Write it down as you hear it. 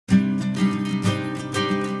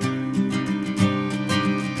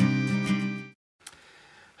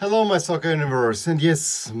Hello, my soccer universe, and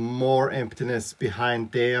yes, more emptiness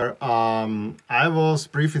behind there. I was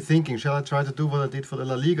briefly thinking, shall I try to do what I did for the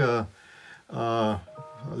La Liga, uh,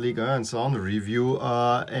 Liga and so on review,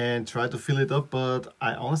 and try to fill it up? But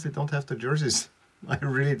I honestly don't have the jerseys. I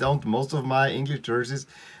really don't. Most of my English jerseys,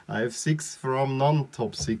 I have 6 from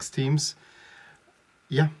non-top 6 teams.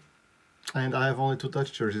 Yeah, and I have only 2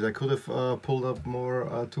 Dutch jerseys. I could have pulled up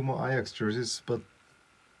more, 2 more Ajax jerseys, but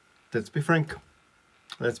let's be frank.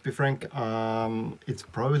 Let's be frank, it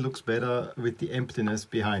probably looks better with the emptiness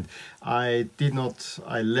behind. I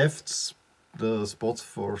left the spots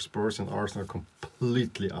for Spurs and Arsenal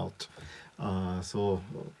completely out. So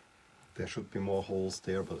there should be more holes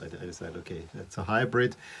there, but I decided, okay, that's a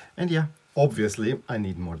hybrid. And yeah, obviously I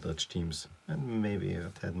need more Dutch teams and maybe a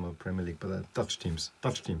tad more Premier League, but Dutch teams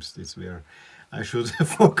is where I should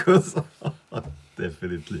focus on,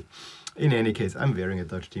 definitely. In any case, I'm wearing a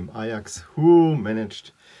Dutch team, Ajax, who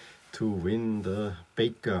managed to win the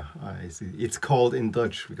beker. It's called in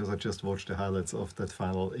Dutch because I just watched the highlights of that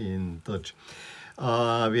final in Dutch.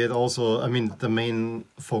 We had also, the main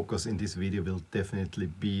focus in this video will definitely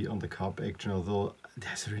be on the cup action, although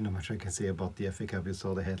there's really not much I can say about the FA Cup. You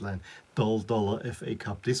saw the headline, $dollar FA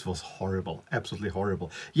Cup. This was horrible, absolutely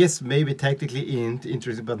horrible. Yes, maybe tactically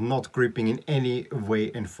interesting, but not gripping in any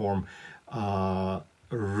way and form.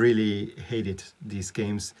 Really hated these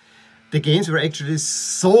games. The games were actually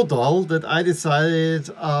so dull that I decided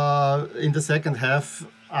in the second half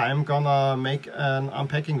I'm gonna make an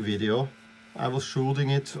unpacking video. I was shooting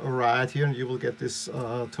it right here and you will get this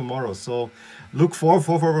tomorrow. So look for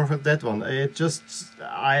that one.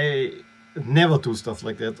 I never do stuff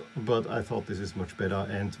like that, but I thought this is much better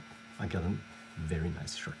and I got a very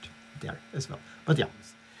nice shirt there as well. But yeah.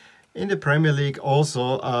 In the Premier League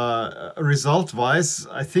also, result-wise,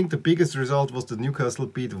 I think the biggest result was that Newcastle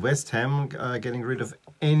beat West Ham, getting rid of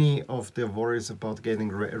any of their worries about getting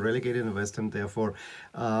relegated in West Ham, therefore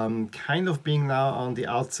kind of being now on the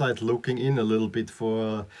outside looking in a little bit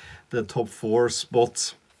for the top 4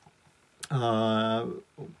 spots. We'll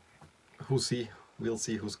see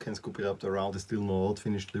who can scoop it up. The round is still not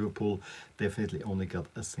finished. Liverpool definitely only got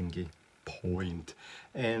a single point.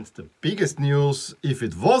 And the biggest news, if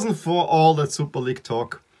it wasn't for all that Super League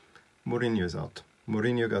talk, Mourinho is out.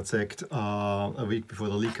 Mourinho got sacked a week before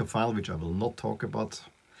the League Cup final, which I will not talk about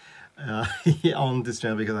on this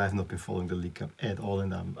channel because I have not been following the League Cup at all,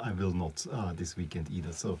 and I will not this weekend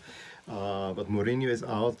either. So, but Mourinho is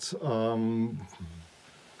out.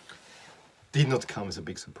 Did not come as a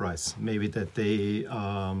big surprise. Maybe that they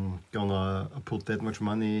gonna put that much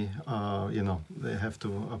money, they have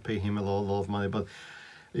to pay him a lot of money. But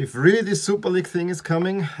if really this Super League thing is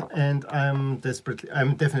coming, and I'm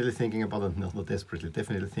definitely thinking about it, not desperately,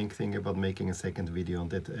 definitely thinking about making a second video on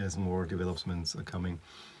that as more developments are coming.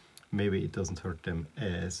 Maybe it doesn't hurt them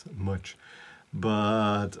as much.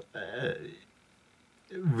 But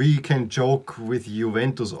we can joke with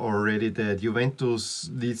Juventus already that Juventus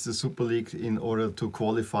leads the Super League in order to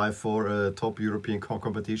qualify for a top European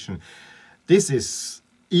competition. This is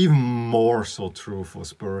even more so true for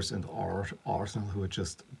Spurs and Arsenal, who are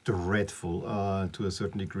just dreadful, to a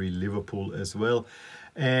certain degree Liverpool as well.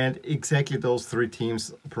 And exactly those 3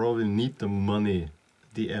 teams probably need the money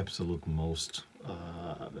the absolute most.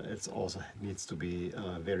 It also needs to be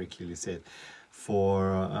very clearly said.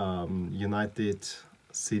 For United,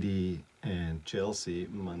 City and Chelsea,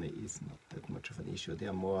 money is not that much of an issue. They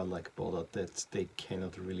are more like bothered that they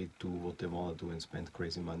cannot really do what they want to do and spend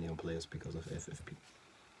crazy money on players because of FFP.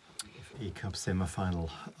 FA Cup semi-final.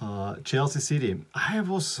 Chelsea City. I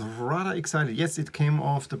was rather excited. Yes, it came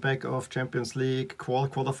off the back of Champions League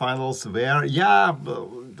quarterfinals where,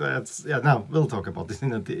 now we'll talk about this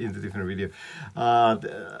in a different video.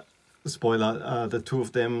 Spoiler, the 2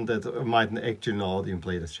 of them that might actually not even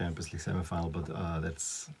play the Champions League semi-final, but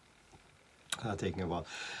that's taking a while.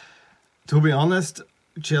 To be honest,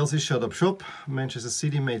 Chelsea shut up shop. Manchester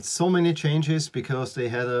City made so many changes because they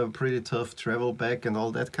had a pretty tough travel back and all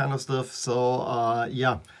that kind of stuff. So,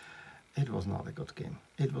 yeah, it was not a good game.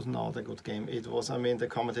 It was not a good game. It was, the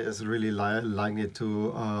commentators really likened it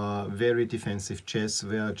to very defensive chess,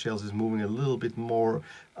 where Chelsea is moving a little bit more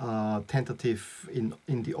tentative in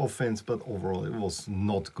the offense, but overall it was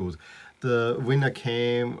not good. The winner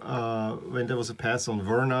came when there was a pass on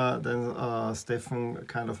Werner, then Stefan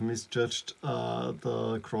kind of misjudged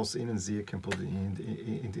the cross in and Ziyech can put it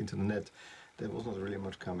into the net. There was not really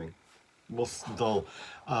much coming. Was dull.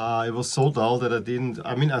 It was so dull that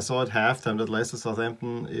I saw at halftime that Leicester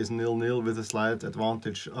Southampton is 0-0 with a slight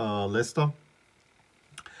advantage Leicester.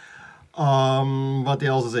 But they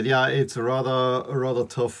also said, yeah, it's a rather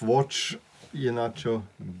tough watch. Iheanacho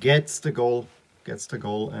gets the goal,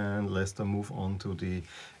 and Leicester move on to the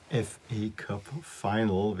FA Cup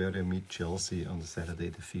final, where they meet Chelsea on Saturday,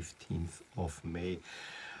 the 15th of May.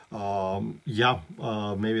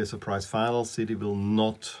 Maybe a surprise final. City will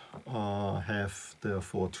not have the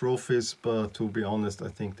 4 trophies, but to be honest, I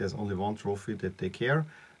think there's only one trophy that they care,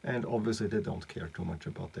 and obviously they don't care too much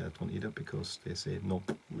about that one either, because they say,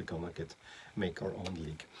 nope, we're gonna make our own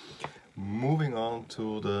league. Moving on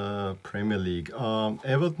to the Premier League,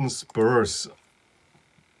 Everton Spurs.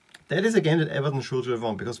 That is a game that Everton should have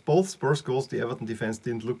won, because both Spurs goals, the Everton defense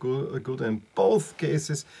didn't look good, and in both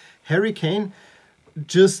cases, Harry Kane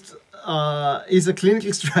just is a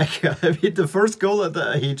clinical striker. I mean, the first goal,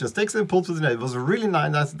 he just takes it and pulls it in the net. It was really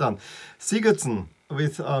nice done. Sigurdsson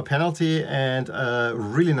with a penalty, and a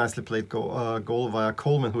really nicely played goal via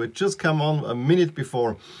Coleman, who had just come on a minute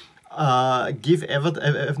before. Give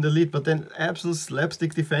Everton the lead, but then absolute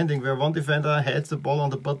slapstick defending, where one defender heads the ball on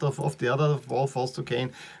the butt of the other, the ball falls to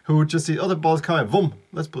Kane, who just sees, oh, the ball's coming, boom,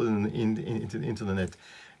 let's put it into the net.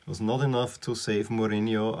 It was not enough to save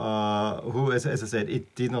Mourinho, who, as I said,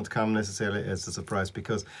 it did not come necessarily as a surprise,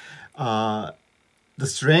 because the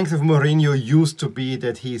strength of Mourinho used to be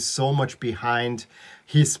that he's so much behind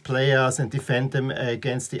his players and defend them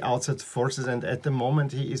against the outside forces, and at the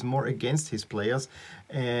moment he is more against his players,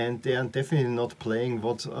 and they are definitely not playing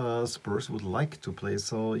what Spurs would like to play.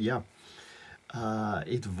 So yeah,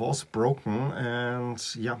 it was broken, and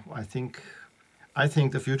yeah, I think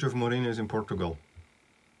the future of Mourinho is in Portugal.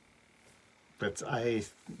 But I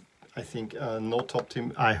think no top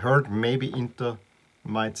team. I heard maybe Inter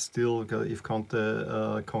might still, if Conte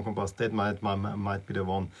Concombass, that might be the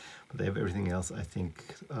one, but everything else, I think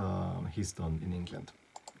he's done in England.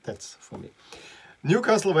 That's for me.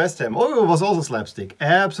 Newcastle West Ham. Oh, it was also slapstick,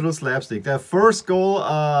 absolute slapstick. Their first goal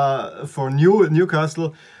for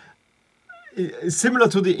Newcastle, similar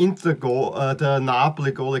to the Inter goal, the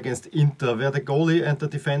Napoli goal against Inter, where the goalie and the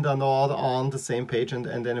defender are not on the same page, and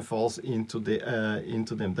then it falls into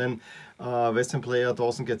them. Then West Ham player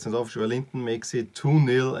Dawson gets it off. Joe Linton makes it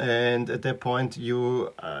 2-0, and at that point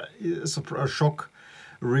a shock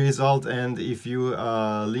result. And if you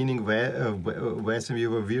are leaning West Ham,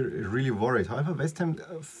 you were really worried. However, West Ham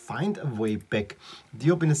find a way back.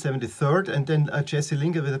 Diop in the 73rd, and then Jesse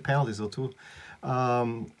Lingard with a penalty. So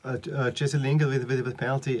Jesse Lingard with a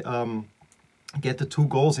penalty get the 2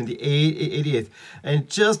 goals in the 88th, and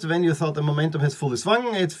just when you thought the momentum has fully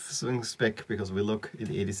swung, it swings back, because we look in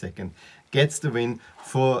the 82nd, gets the win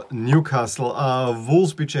for Newcastle.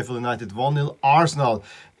 Wolves beat Sheffield United 1-0. Arsenal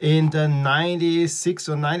in the 96th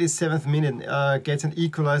or 97th minute gets an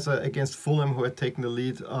equalizer against Fulham, who had taken the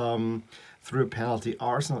lead through a penalty.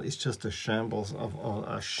 Arsenal is just a shambles of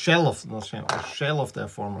a shell of their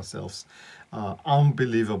former selves.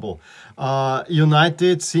 Unbelievable.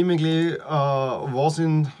 United seemingly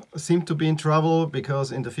seemed to be in trouble,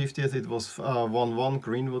 because in the 50th it was 1-1.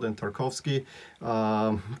 Greenwood and Tarkowski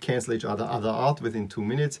cancel each other out within 2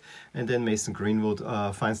 minutes, and then Mason Greenwood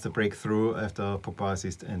finds the breakthrough after Pogba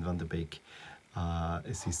assist and Van de Beek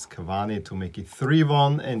assists Cavani to make it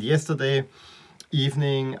 3-1. And yesterday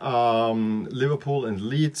evening, Liverpool and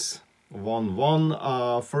Leeds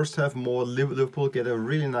 1-1. First half more, Liverpool get a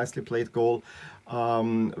really nicely played goal,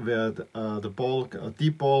 where the ball, a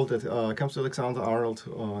deep ball that comes to Alexander-Arnold,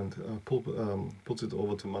 and puts it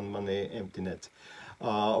over to Mane, empty net.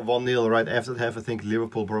 1-0 right after the half. I think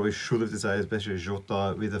Liverpool probably should have decided, especially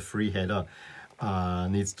Jota with a free header,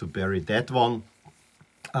 needs to bury that one.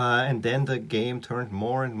 And then the game turned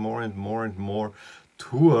more and more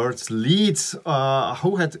towards Leeds,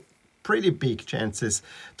 who had pretty big chances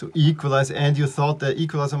to equalize, and you thought the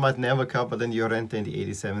equalizer might never come, but then Llorente in the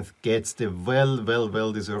 87th gets the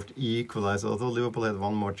well deserved equalizer, although Liverpool had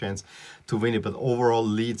one more chance to win it. But overall,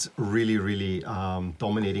 Leeds really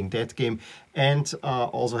dominating that game. And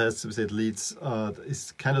also has to be said, Leeds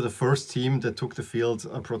is kind of the first team that took the field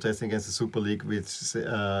protesting against the Super League with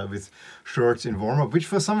shirts in warm-up, which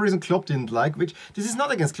for some reason Klopp didn't like. Which, this is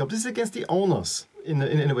not against Klopp, this is against the owners in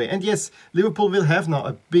a way. And yes, Liverpool will have now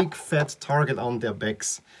a big fat target on their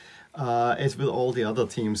backs, as will all the other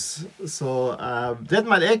teams. So that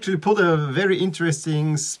might actually put a very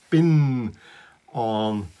interesting spin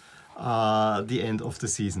on the end of the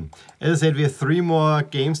season. As I said, we have 3 more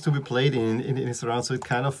games to be played in this round, so it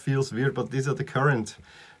kind of feels weird, but these are the current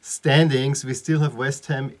standings. We still have West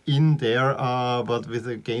Ham in there, but with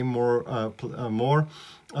a game more.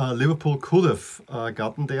 Liverpool could have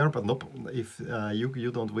gotten there, but nope. If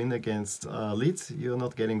you don't win against Leeds, you're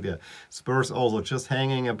not getting there. Spurs also just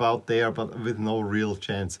hanging about there, but with no real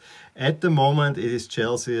chance. At the moment, it is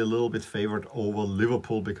Chelsea a little bit favored over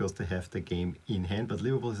Liverpool because they have the game in hand. But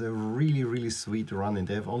Liverpool is a really, really sweet run, and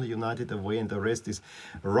they have only United away, and the rest is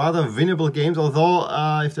rather winnable games. Although,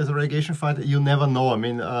 if there's a relegation fight, you never know. I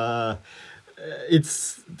mean,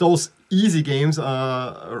 it's those easy games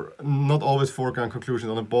are not always foregone conclusions.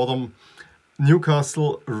 On the bottom,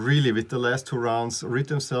 Newcastle really with the last 2 rounds rid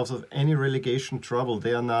themselves of any relegation trouble.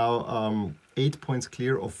 They are now 8 points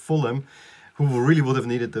clear of Fulham, who really would have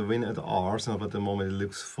needed the win at Arsenal, but at the moment it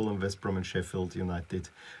looks Fulham, West Brom and Sheffield United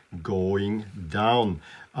going down.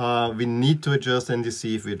 We need to adjust, and you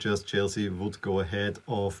see if we adjust, Chelsea would go ahead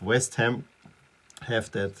of West Ham.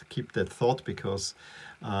 Keep that thought, because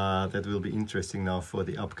that will be interesting now for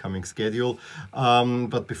the upcoming schedule.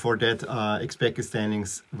 But before that, expected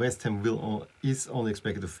standings, West Ham is only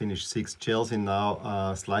expected to finish 6th. Chelsea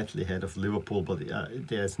now slightly ahead of Liverpool, but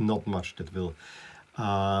there's not much that will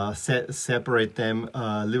separate them.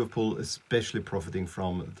 Liverpool especially profiting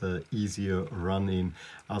from the easier run-in.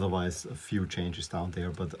 Otherwise, a few changes down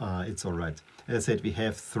there, but it's all right. As I said, we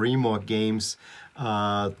have 3 more games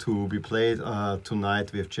to be played.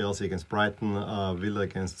 Tonight we have Chelsea against Brighton, Villa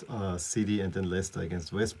against City, and then Leicester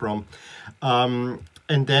against West Brom. And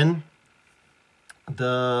then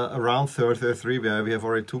the round 33, where we have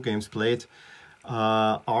already 2 games played.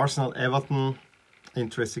 Arsenal, Everton,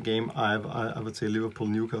 interesting game. I would say Liverpool,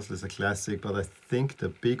 Newcastle is a classic, but I think the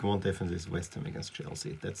big one definitely is West Ham against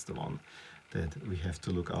Chelsea. That's the one that we have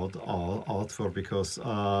to look out for, because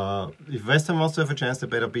if West Ham wants to have a chance, they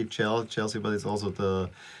better beat Chelsea, but it's also the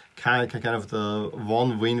kind of the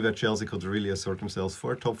one win where Chelsea could really assert themselves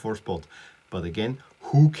for a top 4 spot. But again,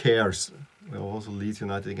 who cares? We also Leeds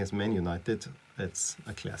United against Man United. That's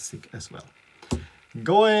a classic as well.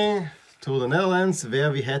 Going to the Netherlands,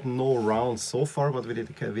 where we had no rounds so far, but we did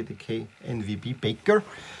with the KNVB Beker.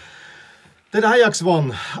 That Ajax won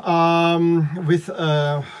with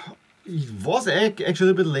it was actually a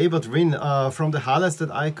little bit labored win. From the highlights that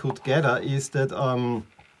I could gather is that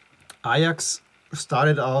Ajax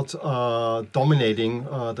started out dominating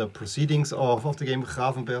the proceedings of the game.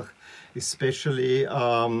 Gravenberch especially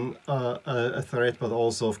a threat, but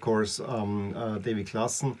also of course Davy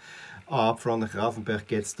Klaassen up front. Gravenberch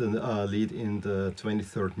gets the lead in the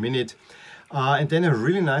 23rd minute. And then a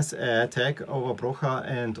really nice attack over Brocha,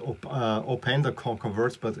 and Openda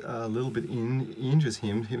converts, but a little bit injures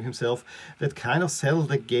himself. That kind of settled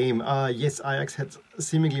the game. Yes, Ajax had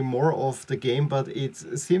seemingly more of the game, but it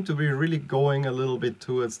seemed to be really going a little bit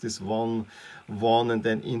towards this 1-1 and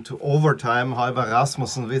then into overtime. However,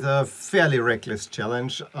 Rasmussen with a fairly reckless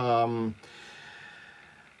challenge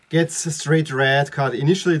gets a straight red card.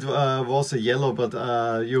 Initially it was a yellow, but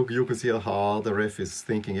you can see how the ref is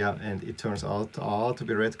thinking, yeah, and it turns out to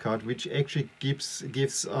be a red card, which actually gives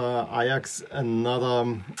Ajax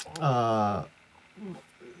another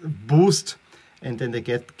boost, and then they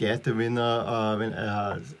get the winner when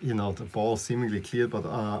the ball seemingly cleared, but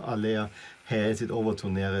Alea has it over to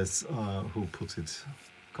Neres, who puts it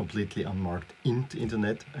completely unmarked into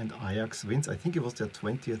net, and Ajax wins. I think it was their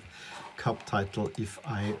 20th cup title, if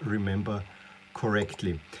I remember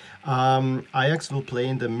correctly. Ajax will play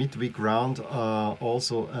in the midweek round,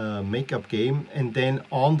 also a make-up game, and then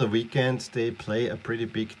on the weekend they play a pretty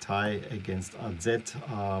big tie against AZ,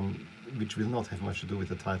 which will not have much to do with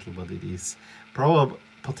the title, but it is probably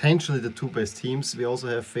potentially the 2 best teams. We also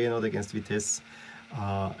have Feyenoord against Vitesse,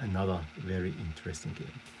 another very interesting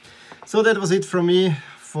game. So that was it from me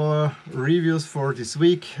for reviews for this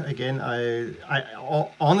week. Again, I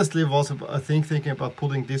honestly was thinking about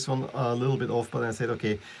putting this one a little bit off, but I said,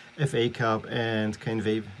 okay, FA Cup and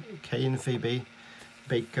KNVB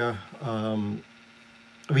Beker,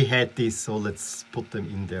 we had this, so let's put them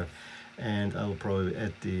in there. And I'll probably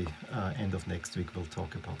at the end of next week we'll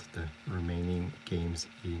talk about the remaining games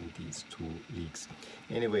in these 2 leagues.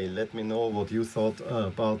 Anyway, let me know what you thought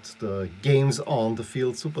about the games on the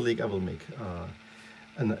Field Super League. I will make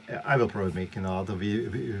I will probably make another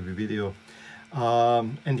video.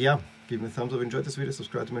 And yeah, give me a thumbs up, enjoyed this video,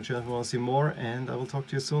 subscribe to my channel if you want to see more, and I will talk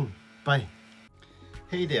to you soon. Bye!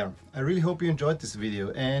 Hey there, I really hope you enjoyed this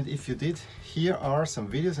video, and if you did, here are some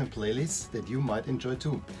videos and playlists that you might enjoy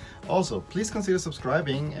too. Also, please consider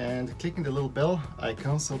subscribing and clicking the little bell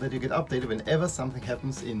icon so that you get updated whenever something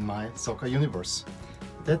happens in my soccer universe.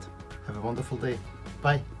 With that, have a wonderful day.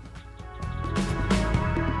 Bye!